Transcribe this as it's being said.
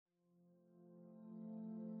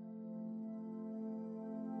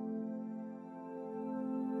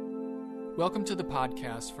Welcome to the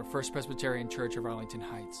podcast for First Presbyterian Church of Arlington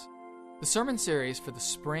Heights. The sermon series for the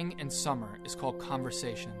spring and summer is called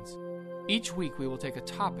Conversations. Each week we will take a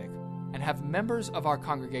topic and have members of our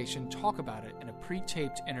congregation talk about it in a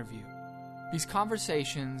pre-taped interview. These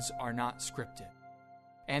conversations are not scripted,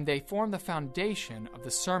 and they form the foundation of the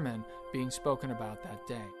sermon being spoken about that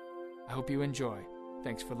day. I hope you enjoy.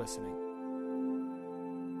 Thanks for listening.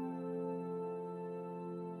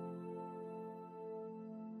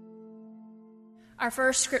 Our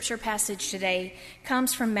first scripture passage today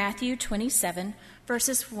comes from Matthew 27,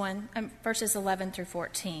 verses 11 through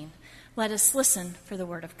 14. Let us listen for the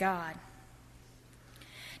word of God.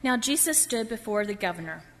 Now Jesus stood before the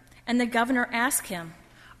governor, and the governor asked him,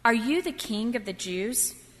 "Are you the king of the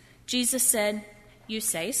Jews?" Jesus said, "You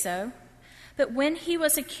say so." But when he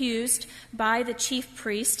was accused by the chief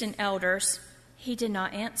priests and elders, he did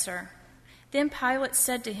not answer. Then Pilate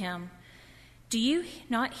said to him, "Do you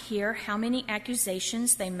not hear how many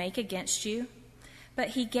accusations they make against you?"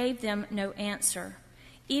 But he gave them no answer,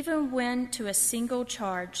 even when to a single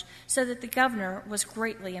charge, so that the governor was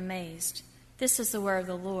greatly amazed. This is the word of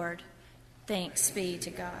the Lord. Thanks be to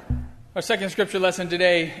God. Our second scripture lesson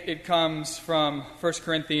today, it comes from 1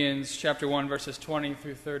 Corinthians chapter 1, verses 20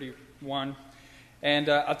 through 31. And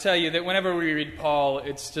I'll tell you that whenever we read Paul,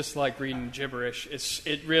 it's just like reading gibberish.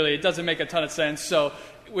 It doesn't make a ton of sense. So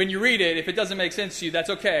when you read it, if it doesn't make sense to you,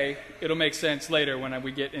 that's okay. It'll make sense later when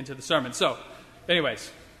we get into the sermon. So,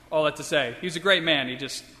 anyways, all that to say, he was a great man.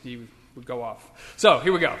 He would go off. So,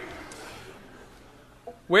 here we go.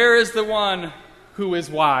 Where is the one who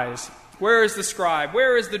is wise? Where is the scribe?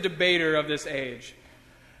 Where is the debater of this age?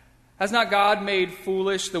 Has not God made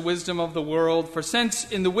foolish the wisdom of the world? For since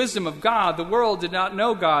in the wisdom of God, the world did not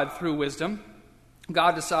know God through wisdom,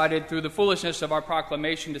 God decided through the foolishness of our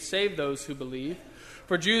proclamation to save those who believe.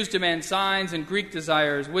 For Jews demand signs and Greek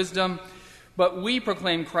desires wisdom, but we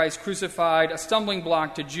proclaim Christ crucified, a stumbling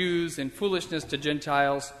block to Jews and foolishness to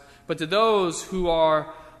Gentiles. But to those who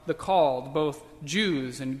are the called, both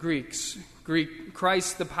Jews and Greeks,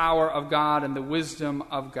 Christ the power of God and the wisdom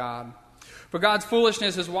of God. For God's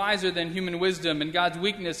foolishness is wiser than human wisdom, and God's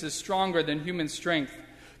weakness is stronger than human strength.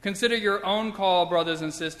 Consider your own call, brothers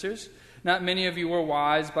and sisters. Not many of you were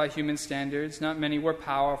wise by human standards. Not many were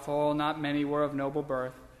powerful. Not many were of noble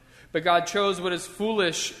birth. But God chose what is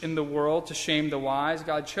foolish in the world to shame the wise.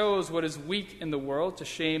 God chose what is weak in the world to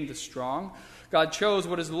shame the strong. God chose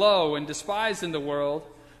what is low and despised in the world,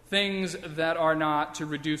 things that are not, to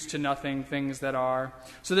reduce to nothing things that are,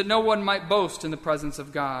 so that no one might boast in the presence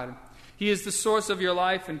of God. He is the source of your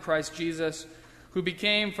life in Christ Jesus, who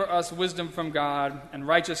became for us wisdom from God and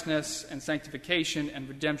righteousness and sanctification and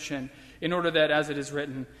redemption, in order that, as it is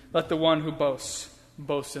written, let the one who boasts,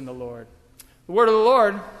 boast in the Lord. The word of the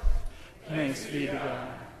Lord. Thanks be to God.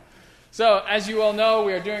 So, as you all know,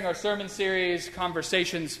 we are doing our sermon series,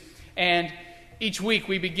 Conversations, and each week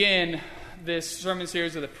we begin this sermon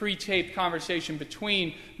series with a pre-taped conversation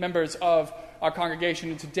between members of our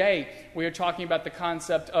congregation. And today we are talking about the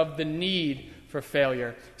concept of the need for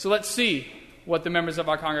failure. So let's see what the members of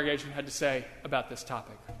our congregation had to say about this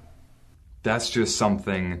topic. That's just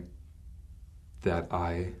something that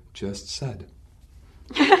I just said.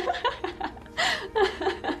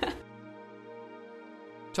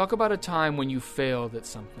 Talk about a time when you failed at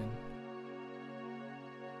something.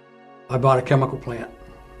 I bought a chemical plant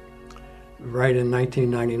right in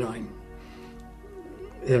 1999.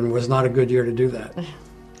 It was not a good year to do that.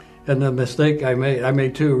 And the mistake I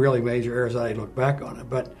made two really major errors. I look back on it.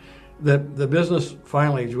 But the business,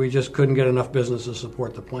 finally, we just couldn't get enough business to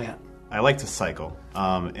support the plant. I like to cycle,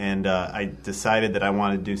 and I decided that I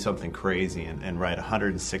wanted to do something crazy and ride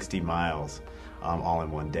 160 miles all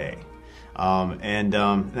in one day. And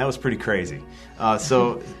that was pretty crazy.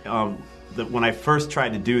 When I first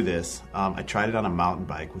tried to do this, I tried it on a mountain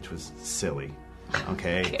bike, which was silly.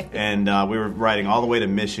 Okay. And we were riding all the way to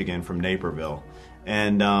Michigan from Naperville.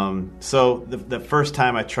 And so the first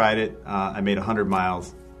time I tried it, I made 100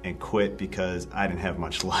 miles and quit because I didn't have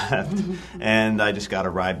much left. And I just got a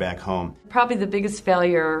ride back home. Probably the biggest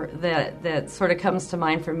failure that sort of comes to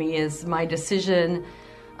mind for me is my decision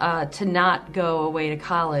to not go away to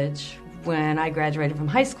college when I graduated from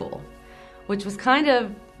high school, which was kind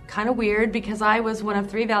of weird because I was one of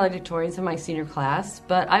 3 valedictorians in my senior class,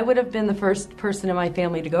 but I would have been the first person in my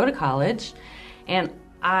family to go to college, and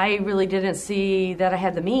I really didn't see that I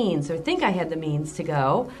had the means or think I had the means to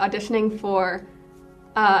go. Auditioning for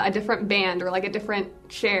a different band or like a different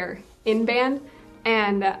chair in band,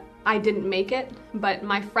 and I didn't make it, but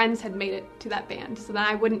my friends had made it to that band, so that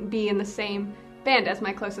I wouldn't be in the same band as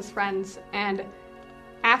my closest friends. And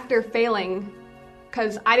after failing,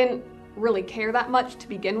 because I didn't really care that much to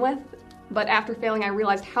begin with. But after failing, I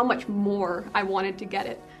realized how much more I wanted to get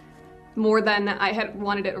it. More than I had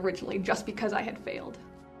wanted it originally, just because I had failed.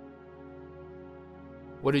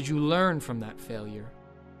 What did you learn from that failure?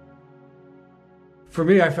 For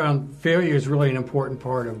me, I found failure is really an important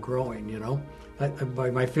part of growing, you know.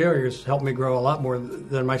 My failures helped me grow a lot more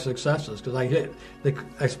than my successes, because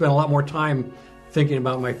I spent a lot more time thinking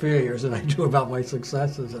about my failures than I do about my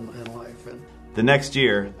successes in life. And the next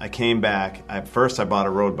year, I came back. First, I bought a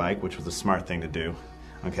road bike, which was a smart thing to do.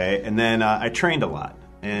 Okay, and then I trained a lot.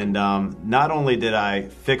 And not only did I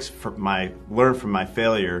learn from my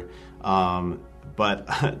failure, but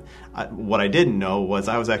what I didn't know was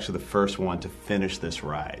I was actually the first one to finish this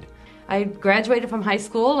ride. I graduated from high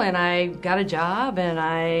school and I got a job, and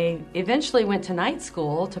I eventually went to night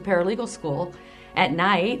school, to paralegal school at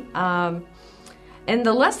night. And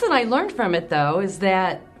the lesson I learned from it, though, is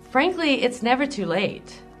that, frankly, it's never too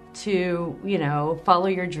late to, follow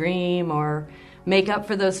your dream or make up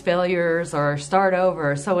for those failures or start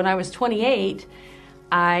over. So when I was 28,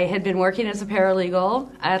 I had been working as a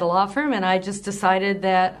paralegal at a law firm, and I just decided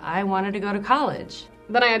that I wanted to go to college.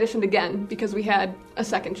 Then I auditioned again because we had a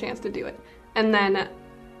second chance to do it. And then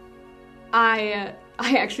I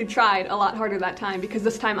actually tried a lot harder that time, because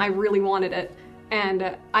this time I really wanted it.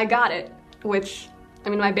 And I got it, which,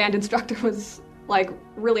 my band instructor was,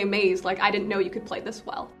 really amazed. I didn't know you could play this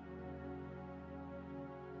well.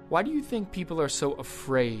 Why do you think people are so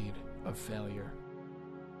afraid of failure?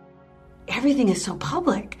 Everything is so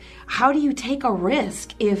public. How do you take a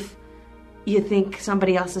risk if you think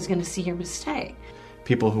somebody else is going to see your mistake?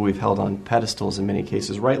 People who we've held on pedestals in many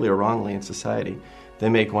cases, rightly or wrongly in society, they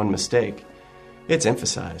make one mistake. It's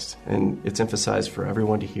emphasized, and it's emphasized for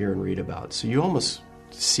everyone to hear and read about. So you almost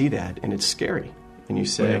see that, and it's scary. And you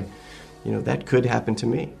say, that could happen to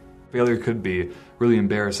me. Failure could be really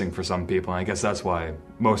embarrassing for some people, and I guess that's why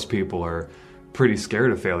most people are pretty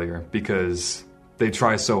scared of failure, because they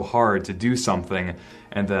try so hard to do something,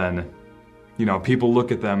 and then, people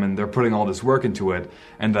look at them and they're putting all this work into it,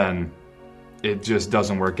 and then it just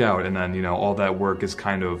doesn't work out, and then, all that work is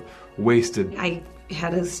kind of wasted. I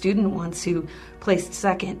had a student once who placed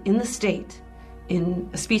second in the state in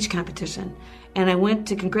a speech competition, and I went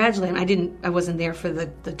to congratulate him. I wasn't there for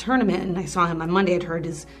the tournament, and I saw him on Monday. I'd heard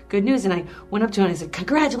his good news, and I went up to him and I said,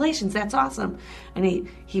 "Congratulations, that's awesome." And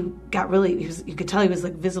he got really, you could tell he was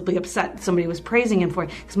visibly upset. Somebody was praising him for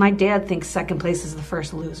it, because my dad thinks second place is the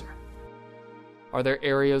first loser. Are there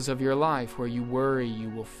areas of your life where you worry you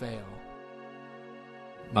will fail?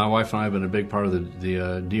 My wife and I have been a big part of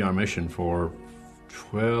the DR mission for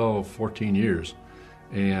 12, 14 years.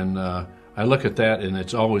 And I look at that, and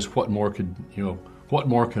it's always what more could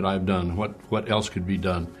I have done? What else could be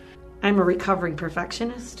done? I'm a recovering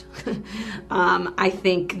perfectionist. I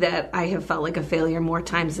think that I have felt like a failure more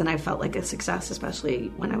times than I felt like a success,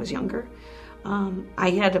 especially when I was younger. I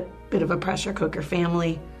had a bit of a pressure cooker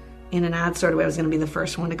family. In an odd sort of way, I was going to be the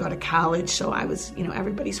first one to go to college, so I was,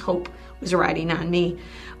 everybody's hope was riding on me.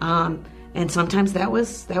 And sometimes that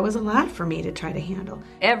was a lot for me to try to handle.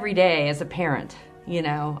 Every day as a parent,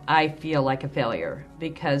 I feel like a failure,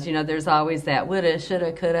 because, there's always that woulda,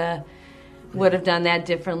 shoulda, coulda, would have done that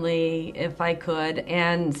differently if I could.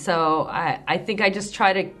 And so I think I just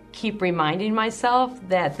try to keep reminding myself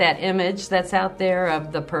that image that's out there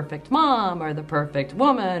of the perfect mom or the perfect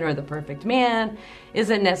woman or the perfect man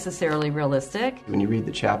isn't necessarily realistic. When you read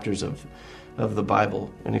the chapters of the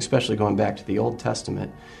Bible, and especially going back to the Old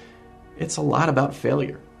Testament, it's a lot about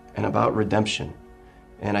failure and about redemption.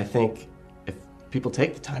 And I think if people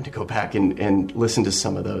take the time to go back and listen to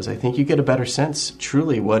some of those, I think you get a better sense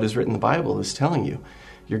truly what is written in the Bible is telling you.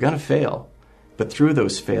 You're going to fail, but through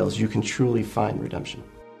those fails you can truly find redemption.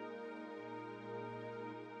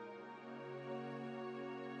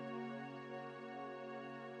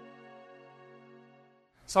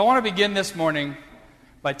 So I want to begin this morning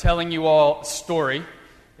by telling you all a story.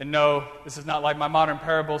 And no, this is not like my modern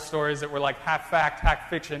parable stories that were like half fact, half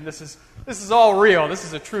fiction. This is all real. This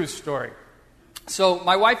is a true story. So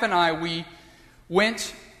my wife and I, we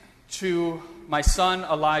went to my son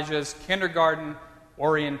Elijah's kindergarten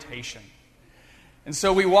orientation. And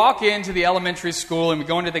so we walk into the elementary school and we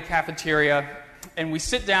go into the cafeteria and we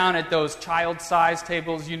sit down at those child-sized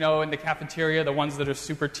tables, in the cafeteria, the ones that are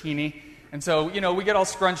super teeny. And so, we get all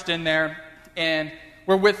scrunched in there, and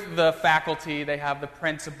we're with the faculty. They have the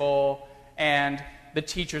principal, and the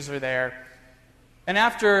teachers are there. And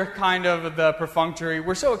after kind of the perfunctory,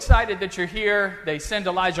 we're so excited that you're here. They send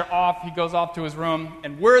Elijah off. He goes off to his room,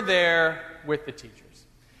 and we're there with the teachers.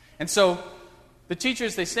 And so the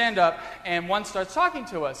teachers, they stand up, and one starts talking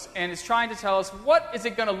to us and is trying to tell us, what is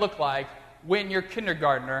it going to look like when your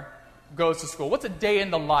kindergartner goes to school? What's a day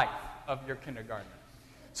in the life of your kindergartner?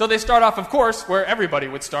 So they start off, of course, where everybody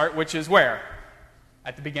would start, which is where?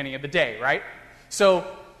 At the beginning of the day, right? So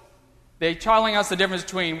they're telling us the difference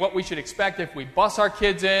between what we should expect if we bus our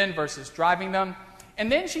kids in versus driving them.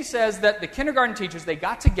 And then she says that the kindergarten teachers, they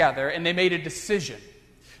got together and they made a decision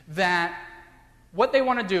that what they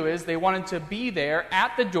want to do is they wanted to be there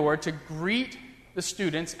at the door to greet the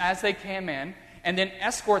students as they came in and then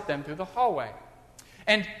escort them through the hallway.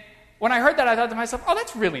 And when I heard that, I thought to myself, oh,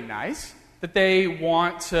 that's really nice that they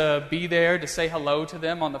want to be there to say hello to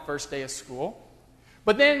them on the first day of school.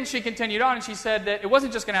 But then she continued on and she said that it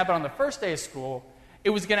wasn't just going to happen on the first day of school, it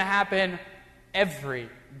was going to happen every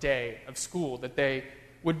day of school, that they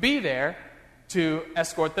would be there to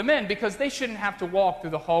escort them in because they shouldn't have to walk through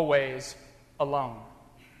the hallways alone.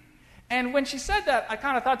 And when she said that, I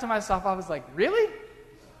kind of thought to myself, I was like, really?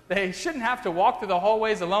 They shouldn't have to walk through the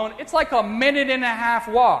hallways alone? It's like a 1.5 minute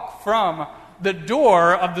walk from the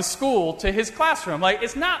door of the school to his classroom. Like,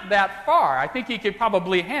 it's not that far. I think he could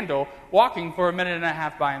probably handle walking for 1.5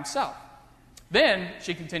 minutes by himself. Then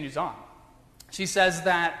she continues on. She says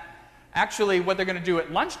that actually what they're going to do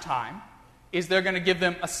at lunchtime is they're going to give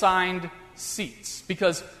them assigned seats.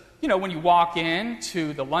 Because, you know, when you walk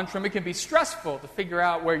into the lunchroom, it can be stressful to figure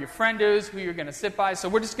out where your friend is, who you're going to sit by. So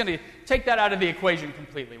we're just going to take that out of the equation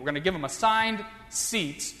completely. We're going to give them assigned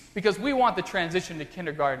seats because we want the transition to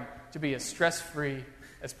kindergarten to be as stress-free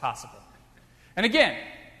as possible. And again,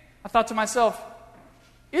 I thought to myself,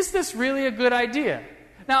 is this really a good idea?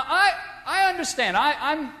 Now, I understand.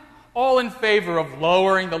 I'm all in favor of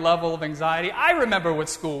lowering the level of anxiety. I remember what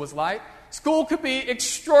school was like. School could be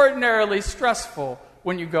extraordinarily stressful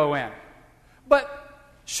when you go in. But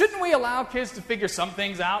shouldn't we allow kids to figure some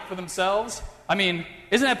things out for themselves? I mean,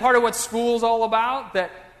 isn't that part of what school's all about?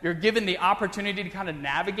 That you're given the opportunity to kind of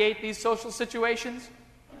navigate these social situations?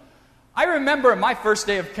 I remember my first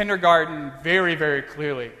day of kindergarten very, very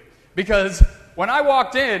clearly. Because when I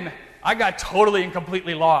walked in, I got totally and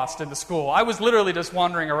completely lost in the school. I was literally just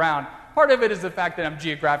wandering around. Part of it is the fact that I'm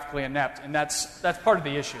geographically inept, and that's part of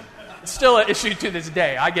the issue. It's still an issue to this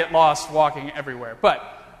day. I get lost walking everywhere. But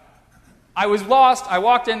I was lost. I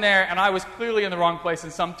walked in there, and I was clearly in the wrong place.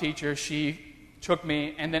 And some teacher, she took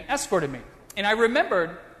me and then escorted me. And I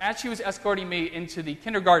remembered, as she was escorting me into the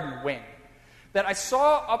kindergarten wing, that I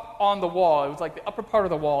saw up on the wall, it was like the upper part of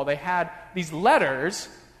the wall, they had these letters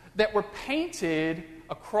that were painted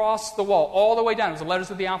across the wall, all the way down. It was the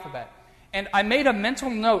letters of the alphabet. And I made a mental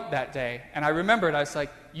note that day, and I remembered, I was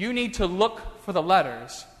like, you need to look for the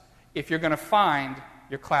letters if you're going to find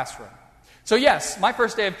your classroom. So yes, my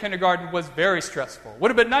first day of kindergarten was very stressful.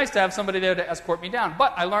 Would have been nice to have somebody there to escort me down,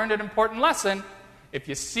 but I learned an important lesson. If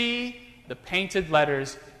you see the painted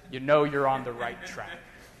letters, you know you're on the right track.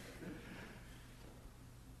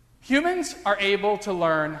 Humans are able to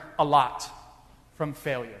learn a lot from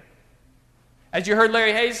failure. As you heard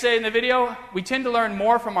Larry Hayes say in the video, we tend to learn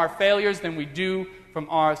more from our failures than we do from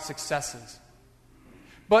our successes.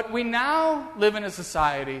 But we now live in a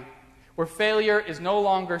society where failure is no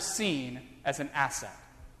longer seen as an asset.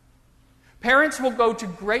 Parents will go to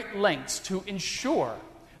great lengths to ensure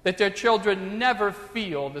that their children never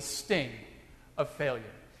feel the sting of failure.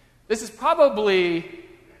 This is probably,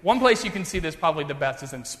 one place you can see this probably the best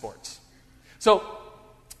is in sports. So,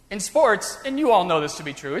 in sports, and you all know this to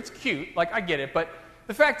be true, it's cute, like I get it, but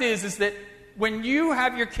the fact is that when you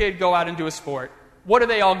have your kid go out and do a sport, what do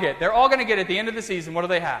they all get? They're all going to get at the end of the season, what do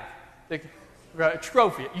they have? A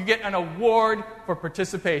trophy. You get an award for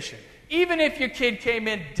participation. Even if your kid came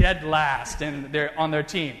in dead last and they're on their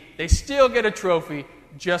team, they still get a trophy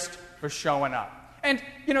just for showing up. And,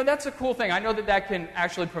 you know, that's a cool thing. I know that can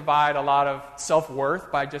actually provide a lot of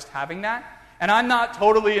self-worth by just having that. And I'm not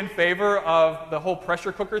totally in favor of the whole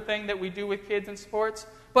pressure cooker thing that we do with kids in sports.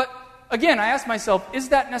 But, again, I ask myself, is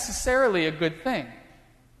that necessarily a good thing?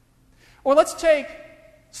 Or let's take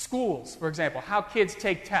schools, for example, how kids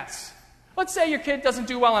take tests. Let's say your kid doesn't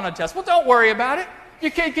do well on a test. Well, don't worry about it.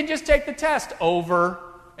 Your kid can just take the test over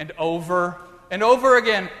and over and over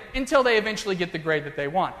again until they eventually get the grade that they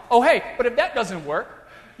want. Oh, hey, but if that doesn't work,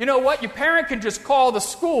 you know what? Your parent can just call the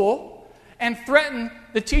school and threaten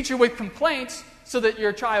the teacher with complaints so that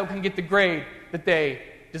your child can get the grade that they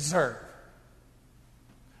deserve.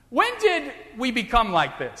 When did we become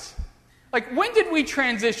like this? Like, when did we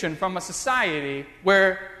transition from a society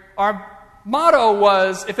where our motto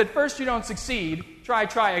was, if at first you don't succeed,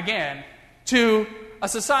 try again, to a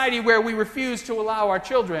society where we refuse to allow our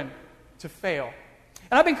children to fail?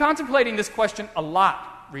 And I've been contemplating this question a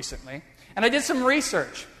lot recently, And I did some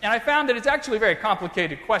research, and I found that it's actually a very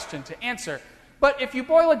complicated question to answer. But if you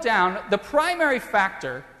boil it down, the primary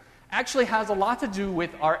factor actually has a lot to do with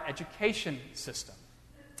our education system.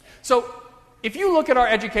 So if you look at our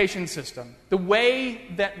education system, the way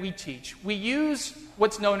that we teach, we use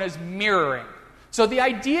what's known as mirroring. So the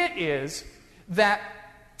idea is that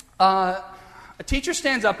a teacher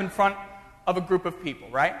stands up in front of a group of people,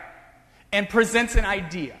 right? And presents an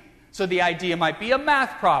idea. So the idea might be a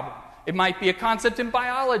math problem. It might be a concept in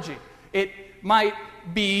biology. It might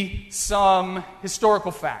be some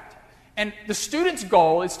historical fact. And the student's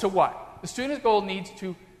goal is to what? The student's goal needs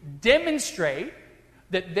to demonstrate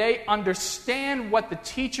that they understand what the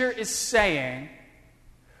teacher is saying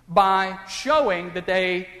by showing that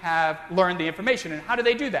they have learned the information. And how do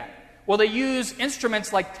they do that? Well, they use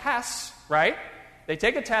instruments like tests, right? They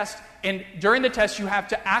take a test, and during the test, you have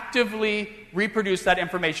to actively reproduce that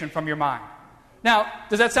information from your mind. Now,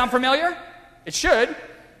 does that sound familiar? It should,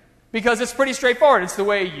 because it's pretty straightforward. It's the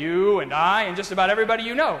way you and I and just about everybody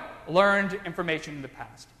you know learned information in the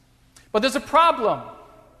past. But there's a problem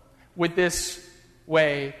with this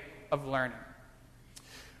way of learning.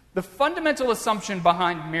 The fundamental assumption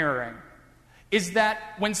behind mirroring is that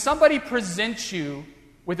when somebody presents you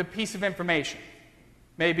with a piece of information,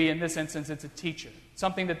 maybe in this instance it's a teacher,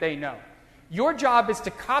 something that they know, your job is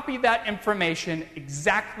to copy that information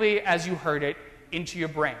exactly as you heard it into your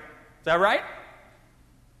brain. Is that right?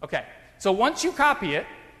 Okay. So once you copy it,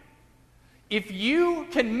 if you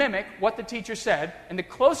can mimic what the teacher said, and the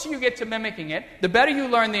closer you get to mimicking it, the better you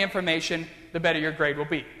learn the information, the better your grade will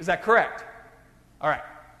be. Is that correct? All right.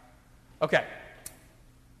 Okay.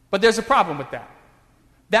 But there's a problem with that.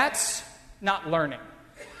 That's not learning.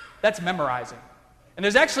 That's memorizing. And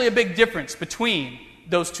there's actually a big difference between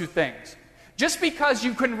those two things. Just because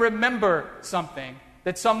you can remember something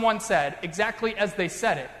that someone said exactly as they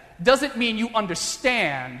said it doesn't mean you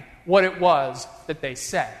understand what it was that they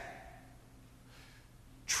said.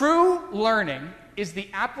 True learning is the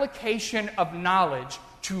application of knowledge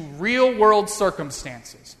to real-world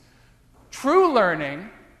circumstances. True learning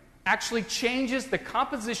actually changes the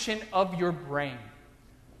composition of your brain.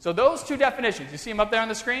 So those two definitions, you see them up there on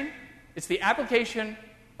the screen? It's the application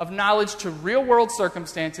of knowledge to real-world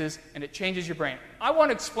circumstances, and it changes your brain. I want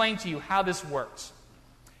to explain to you how this works.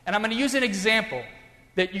 And I'm going to use an example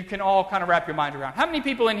that you can all kind of wrap your mind around. How many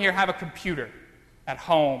people in here have a computer at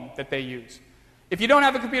home that they use? If you don't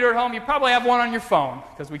have a computer at home, you probably have one on your phone,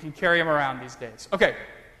 because we can carry them around these days. Okay,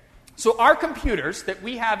 so our computers that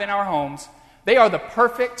we have in our homes, they are the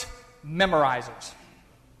perfect memorizers,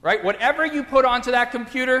 right? Whatever you put onto that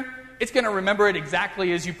computer, it's going to remember it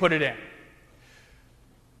exactly as you put it in.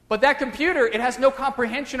 But that computer, it has no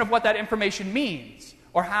comprehension of what that information means,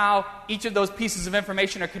 or how each of those pieces of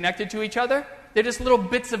information are connected to each other. They're just little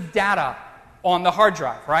bits of data on the hard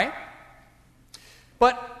drive, right?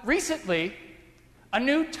 But recently, a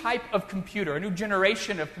new type of computer, a new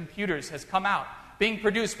generation of computers has come out, being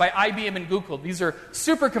produced by IBM and Google. These are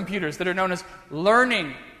supercomputers that are known as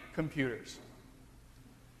learning computers.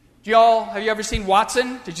 Have you ever seen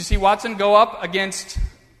Watson? Did you see Watson go up against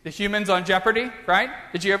the humans on Jeopardy, right?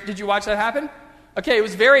 Did you watch that happen? Okay, it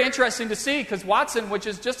was very interesting to see, because Watson, which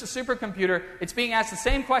is just a supercomputer, it's being asked the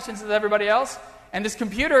same questions as everybody else, and this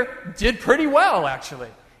computer did pretty well, actually.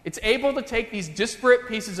 It's able to take these disparate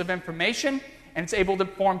pieces of information, and it's able to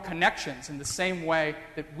form connections in the same way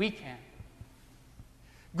that we can.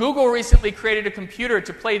 Google recently created a computer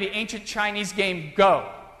to play the ancient Chinese game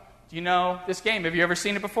Go. Do you know this game? Have you ever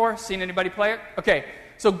seen it before? Seen anybody play it? Okay,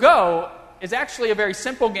 so Go is actually a very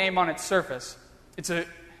simple game on its surface. It's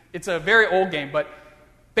a very old game, but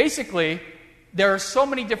basically there are so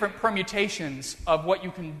many different permutations of what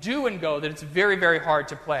you can do in Go that it's very, very hard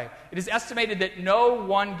to play. It is estimated that no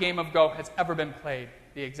one game of Go has ever been played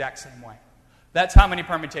the exact same way. That's how many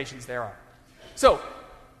permutations there are. So,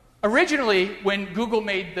 originally, when Google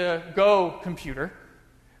made the Go computer,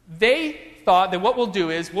 they thought that what we'll do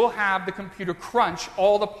is we'll have the computer crunch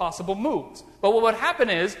all the possible moves. But what would happen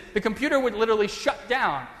is the computer would literally shut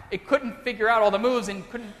down. It couldn't figure out all the moves and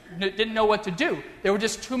didn't know what to do. There were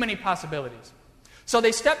just too many possibilities. So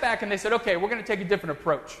they stepped back and they said, okay, we're going to take a different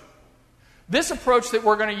approach. This approach that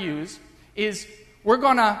we're going to use is we're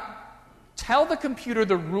going to tell the computer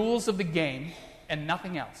the rules of the game and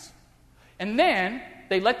nothing else. And then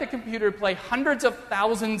they let the computer play hundreds of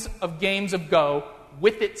thousands of games of Go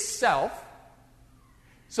with itself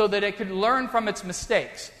so that it could learn from its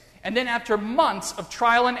mistakes. And then after months of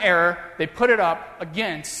trial and error, they put it up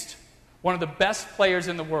against one of the best players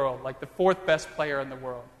in the world, like the fourth best player in the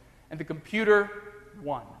world. And the computer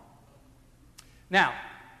won. Now,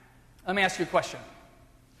 let me ask you a question.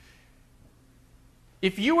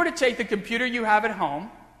 If you were to take the computer you have at home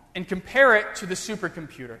and compare it to the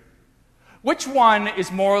supercomputer, which one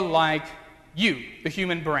is more like you, the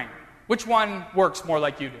human brain? Which one works more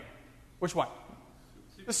like you do? Which one?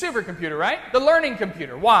 The supercomputer, right? The learning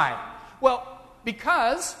computer. Why? Well,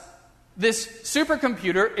 because this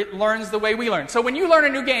supercomputer, it learns the way we learn. So when you learn a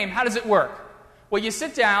new game, how does it work? Well, you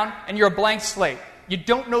sit down and you're a blank slate. You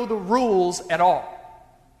don't know the rules at all.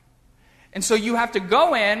 And so you have to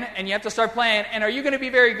go in and you have to start playing. And are you going to be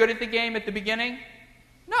very good at the game at the beginning?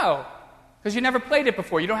 No, because you never played it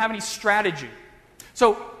before. You don't have any strategy.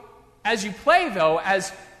 So as you play, though,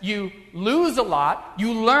 as you lose a lot,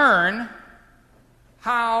 you learn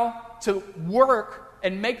how to work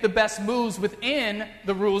and make the best moves within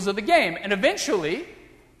the rules of the game. And eventually,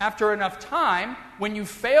 after enough time, when you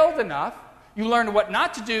failed enough, you learn what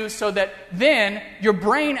not to do so that then your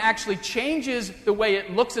brain actually changes the way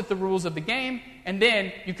it looks at the rules of the game, and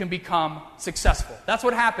then you can become successful. That's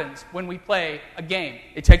what happens when we play a game.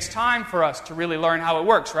 It takes time for us to really learn how it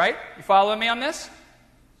works, right? You following me on this?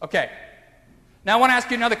 Okay. Now I want to ask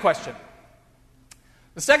you another question.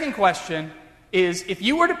 The second question is, if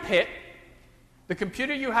you were to pit the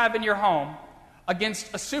computer you have in your home against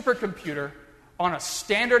a supercomputer on a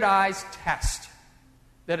standardized test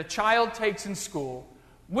that a child takes in school,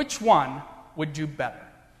 which one would do better?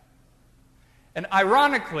 And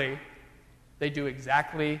ironically, they do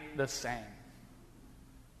exactly the same.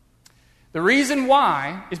 The reason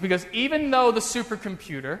why is because even though the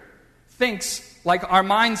supercomputer thinks like our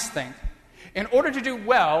minds think, in order to do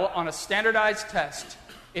well on a standardized test,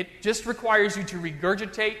 it just requires you to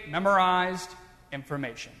regurgitate memorized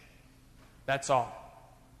information. That's all.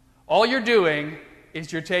 All you're doing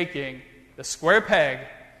is you're taking the square peg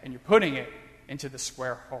and you're putting it into the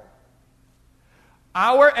square hole.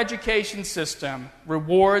 Our education system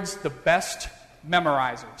rewards the best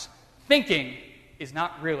memorizers. Thinking is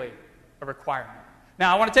not really a requirement.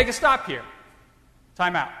 Now, I want to take a stop here.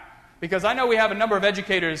 Time out. Because I know we have a number of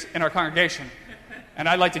educators in our congregation, and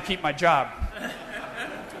I'd like to keep my job.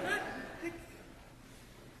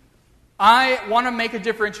 I want to make a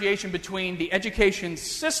differentiation between the education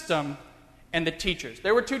system and the teachers.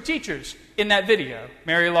 There were two teachers in that video,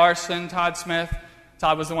 Mary Larson, Todd Smith.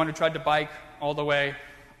 Todd was the one who tried to bike all the way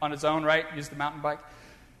on his own, right? Used the mountain bike.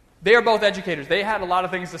 They are both educators. They had a lot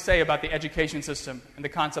of things to say about the education system and the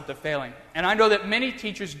concept of failing. And I know that many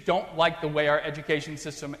teachers don't like the way our education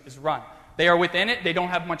system is run. They are within it. They don't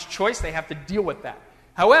have much choice. They have to deal with that.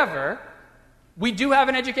 However, we do have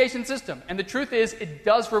an education system. And the truth is, it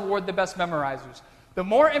does reward the best memorizers. The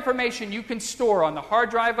more information you can store on the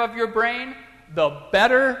hard drive of your brain, the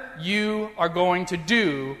better you are going to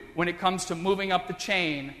do when it comes to moving up the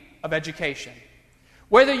chain of education.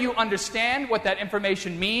 Whether you understand what that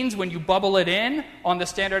information means when you bubble it in on the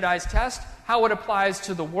standardized test, how it applies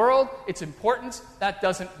to the world, its importance, that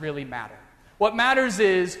doesn't really matter. What matters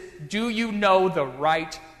is, do you know the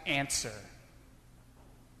right answer?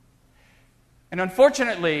 And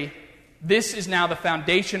unfortunately, this is now the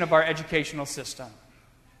foundation of our educational system.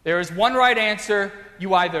 There is one right answer.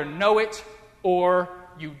 You either know it or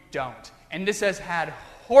you don't. And this has had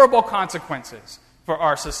horrible consequences for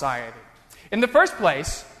our society. In the first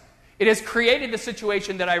place, it has created the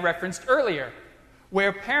situation that I referenced earlier,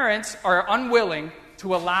 where parents are unwilling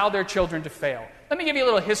to allow their children to fail. Let me give you a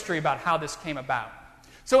little history about how this came about.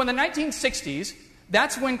 So in the 1960s,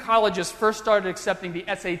 that's when colleges first started accepting the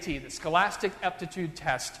SAT, the Scholastic Aptitude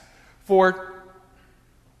Test, for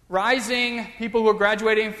rising people who are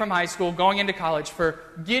graduating from high school, going into college. For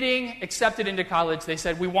getting accepted into college, they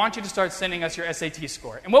said, we want you to start sending us your SAT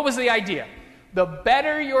score. And what was the idea? The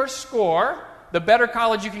better your score, the better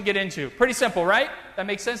college you can get into. Pretty simple, right? That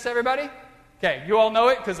makes sense to everybody? Okay, you all know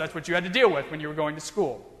it because that's what you had to deal with when you were going to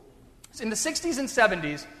school. So in the 60s and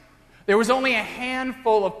 70s, there was only a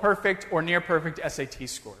handful of perfect or near-perfect SAT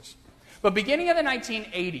scores. But beginning in the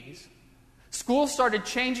 1980s, schools started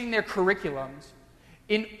changing their curriculums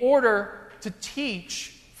in order to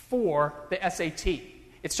teach for the SAT.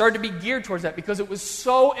 It started to be geared towards that because it was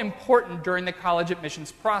so important during the college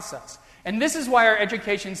admissions process. And this is why our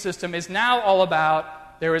education system is now all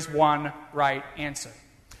about there is one right answer.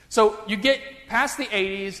 So you get past the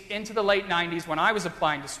 80s into the late 90s when I was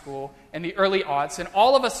applying to school and the early aughts, and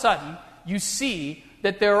all of a sudden you see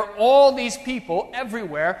that there are all these people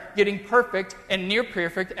everywhere getting perfect and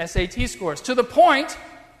near-perfect SAT scores, to the point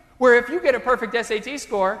where if you get a perfect SAT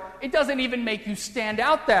score, it doesn't even make you stand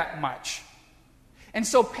out that much. And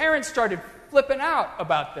so parents started flipping out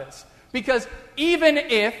about this, because even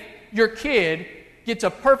if your kid gets a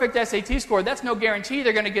perfect SAT score, that's no guarantee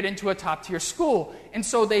they're going to get into a top-tier school. And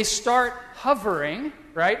so they start hovering,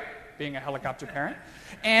 right, being a helicopter parent.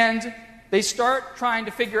 And they start trying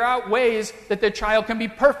to figure out ways that their child can be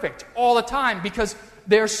perfect all the time because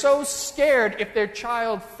they're so scared if their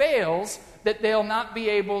child fails that they'll not be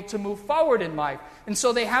able to move forward in life. And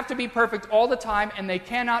so they have to be perfect all the time, and they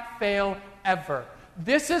cannot fail ever.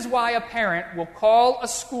 This is why a parent will call a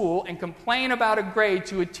school and complain about a grade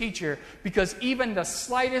to a teacher, because even the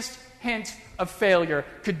slightest hint of failure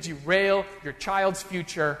could derail your child's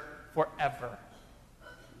future forever.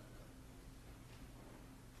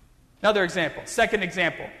 Another example, second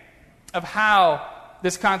example, of how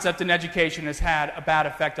this concept in education has had a bad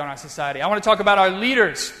effect on our society. I want to talk about our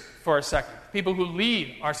leaders for a second, people who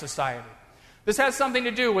lead our society. This has something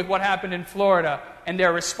to do with what happened in Florida and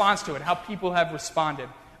their response to it, how people have responded.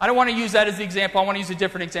 I don't want to use that as the example. I want to use a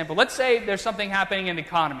different example. Let's say there's something happening in the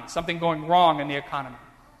economy, something going wrong in the economy.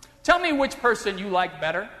 Tell me which person you like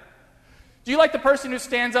better. Do you like the person who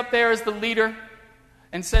stands up there as the leader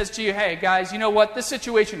and says to you, hey, guys, you know what? This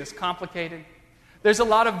situation is complicated. There's a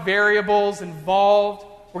lot of variables involved.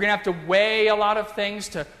 We're going to have to weigh a lot of things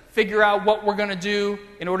to figure out what we're going to do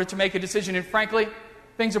in order to make a decision. And frankly,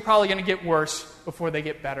 things are probably going to get worse before they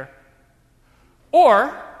get better.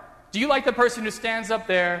 Or do you like the person who stands up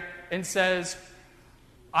there and says,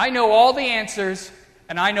 I know all the answers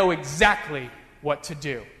and I know exactly what to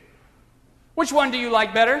do? Which one do you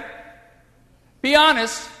like better? Be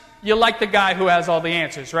honest, you like the guy who has all the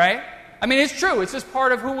answers, right? I mean, it's true. It's just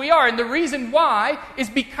part of who we are. And the reason why is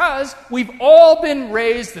because we've all been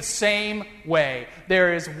raised the same way.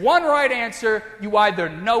 There is one right answer. You either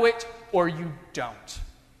know it or you don't.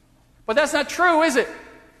 But that's not true, is it?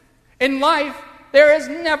 In life, there is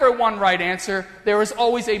never one right answer. There is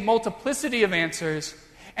always a multiplicity of answers.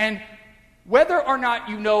 And whether or not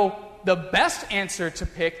you know the best answer to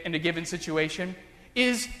pick in a given situation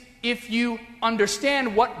is if you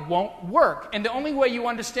understand what won't work. And the only way you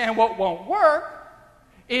understand what won't work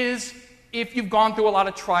is if you've gone through a lot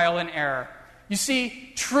of trial and error. You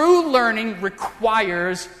see, true learning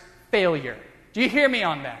requires failure. Do you hear me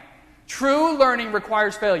on that? True learning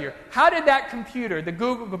requires failure. How did that computer, the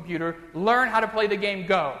Google computer, learn how to play the game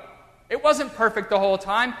Go? It wasn't perfect the whole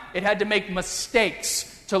time. It had to make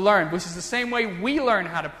mistakes to learn, which is the same way we learn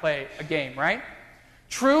how to play a game, right?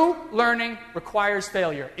 True learning requires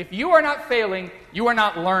failure. If you are not failing, you are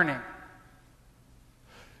not learning.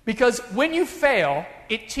 Because when you fail,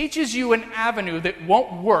 it teaches you an avenue that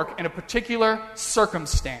won't work in a particular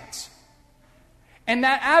circumstance. And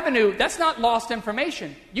that avenue, that's not lost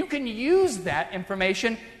information. You can use that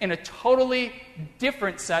information in a totally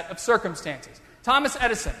different set of circumstances. Thomas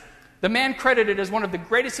Edison, the man credited as one of the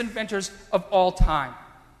greatest inventors of all time,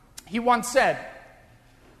 he once said,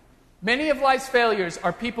 many of life's failures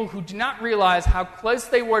are people who do not realize how close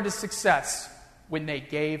they were to success when they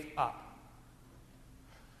gave up.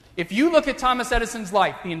 If you look at Thomas Edison's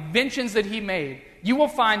life, the inventions that he made, you will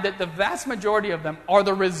find that the vast majority of them are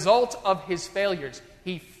the result of his failures.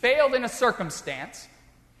 He failed in a circumstance,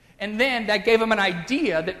 and then that gave him an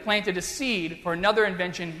idea that planted a seed for another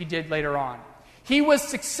invention he did later on. He was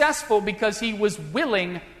successful because he was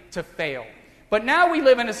willing to fail. But now we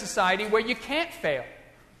live in a society where you can't fail.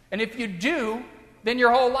 And if you do, then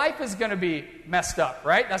your whole life is going to be messed up,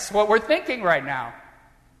 right? That's what we're thinking right now.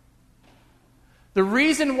 The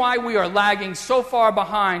reason why we are lagging so far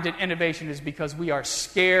behind in innovation is because we are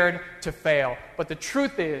scared to fail. But the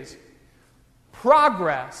truth is,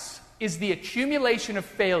 progress is the accumulation of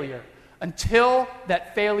failure until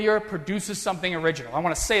that failure produces something original. I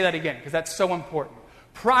want to say that again because that's so important.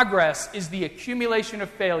 Progress is the accumulation of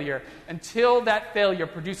failure until that failure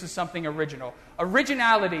produces something original.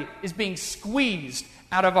 Originality is being squeezed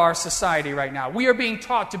out of our society right now. We are being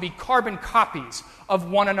taught to be carbon copies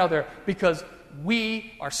of one another because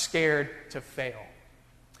we are scared to fail.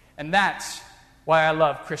 And that's why I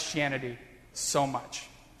love Christianity so much.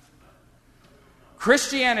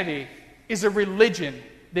 Christianity is a religion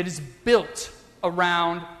that is built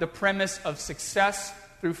around the premise of success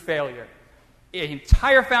through failure. The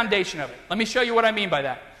entire foundation of it. Let me show you what I mean by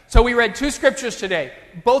that. So we read 2 scriptures today.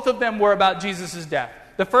 Both of them were about Jesus' death.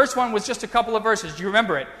 The first one was just a couple of verses. Do you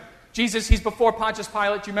remember it? Jesus, he's before Pontius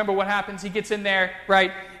Pilate. Do you remember what happens? He gets in there,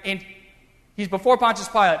 right? And he's before Pontius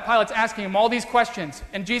Pilate. Pilate's asking him all these questions.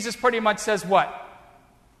 And Jesus pretty much says what?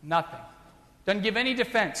 Nothing. Doesn't give any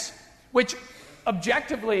defense. Which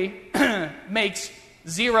objectively makes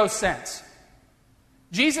zero sense.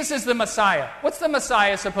 Jesus is the Messiah. What's the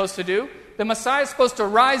Messiah supposed to do? The Messiah is supposed to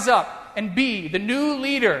rise up and be the new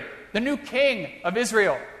leader, the new king of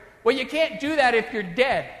Israel. Well, you can't do that if you're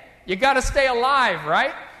dead. You got to stay alive,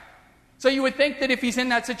 right? So you would think that if he's in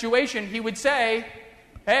that situation, he would say,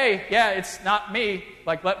 hey, yeah, it's not me,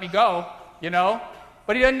 like, let me go,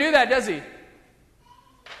 But he doesn't do that, does he?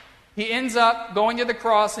 He ends up going to the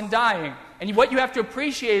cross and dying. And what you have to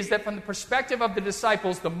appreciate is that from the perspective of the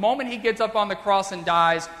disciples, the moment he gets up on the cross and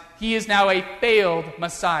dies, he is now a failed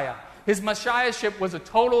Messiah. His messiahship was a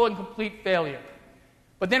total and complete failure.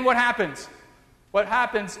 But then what happens? What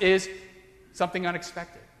happens is something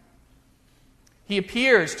unexpected. He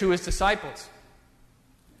appears to his disciples.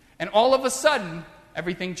 And all of a sudden,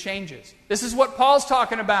 everything changes. This is what Paul's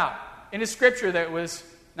talking about in his scripture that was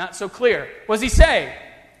not so clear. What does he say?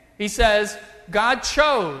 He says, God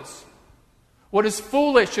chose what is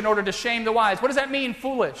foolish in order to shame the wise. What does that mean,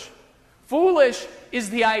 foolish? Foolish is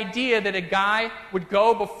the idea that a guy would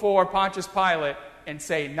go before Pontius Pilate and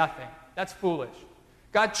say nothing. That's foolish.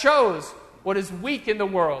 God chose what is weak in the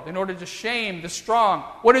world in order to shame the strong.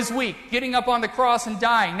 What is weak? Getting up on the cross and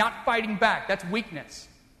dying, not fighting back. That's weakness,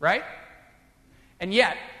 right? And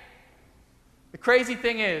yet, the crazy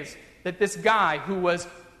thing is that this guy who was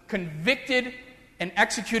convicted and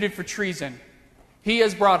executed for treason, he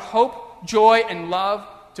has brought hope, joy, and love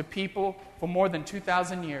to people for more than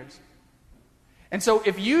 2,000 years. And so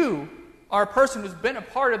if you are a person who's been a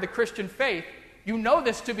part of the Christian faith, you know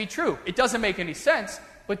this to be true. It doesn't make any sense,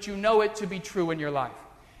 but you know it to be true in your life.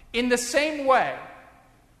 In the same way,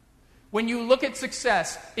 when you look at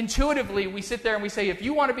success, intuitively we sit there and we say, if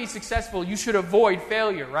you want to be successful, you should avoid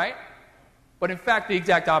failure, right? But in fact, the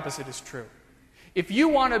exact opposite is true. If you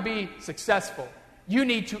want to be successful, you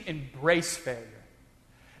need to embrace failure.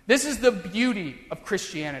 This is the beauty of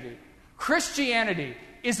Christianity. Christianity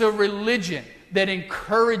is a religion that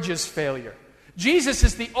encourages failure. Jesus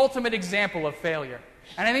is the ultimate example of failure.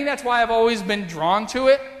 And I think that's why I've always been drawn to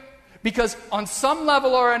it, because on some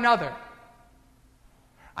level or another,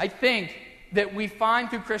 I think that we find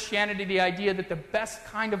through Christianity the idea that the best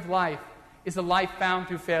kind of life is a life found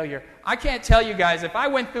through failure. I can't tell you guys, if I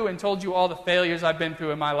went through and told you all the failures I've been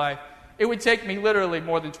through in my life, it would take me literally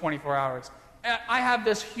more than 24 hours. I have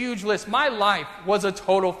this huge list. My life was a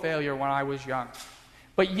total failure when I was young.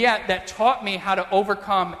 But yet, that taught me how to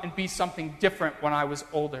overcome and be something different when I was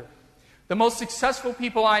older. The most successful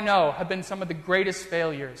people I know have been some of the greatest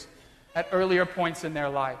failures at earlier points in their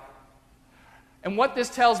life. And what this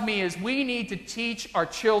tells me is we need to teach our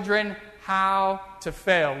children how to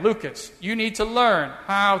fail. Lucas, you need to learn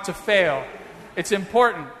how to fail. It's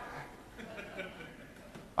important.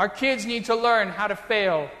 Our kids need to learn how to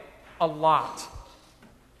fail a lot.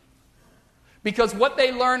 Because what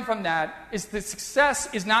they learn from that is that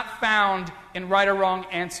success is not found in right or wrong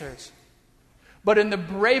answers, but in the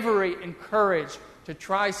bravery and courage to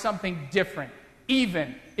try something different,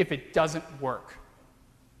 even if it doesn't work.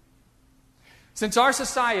 Since our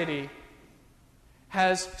society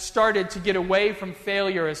has started to get away from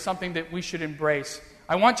failure as something that we should embrace,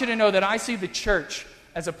 I want you to know that I see the church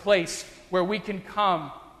as a place where we can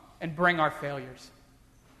come and bring our failures.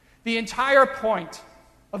 The entire point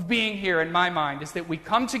of being here, in my mind, is that we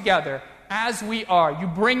come together as we are. You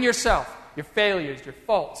bring yourself, your failures, your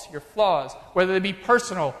faults, your flaws, whether they be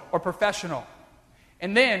personal or professional.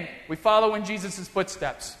 And then we follow in Jesus'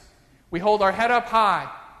 footsteps. We hold our head up high.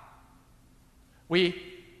 We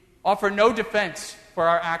offer no defense for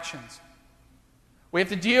our actions. We have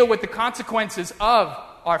to deal with the consequences of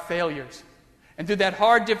our failures. And through that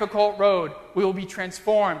hard, difficult road, we will be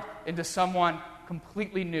transformed into someone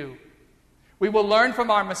completely new. We will learn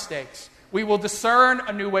from our mistakes. We will discern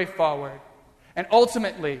a new way forward. And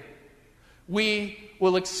ultimately, we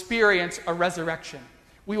will experience a resurrection.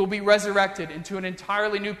 We will be resurrected into an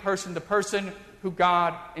entirely new person, the person who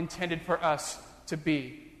God intended for us to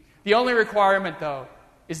be. The only requirement, though,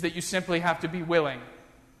 is that you simply have to be willing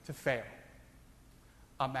to fail.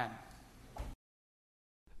 Amen.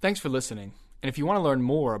 Thanks for listening. And if you want to learn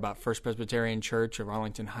more about First Presbyterian Church of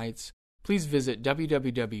Arlington Heights, please visit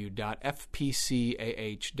www.fpcah.org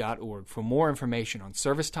for more information on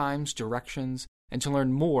service times, directions, and to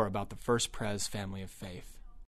learn more about the First Pres family of faith.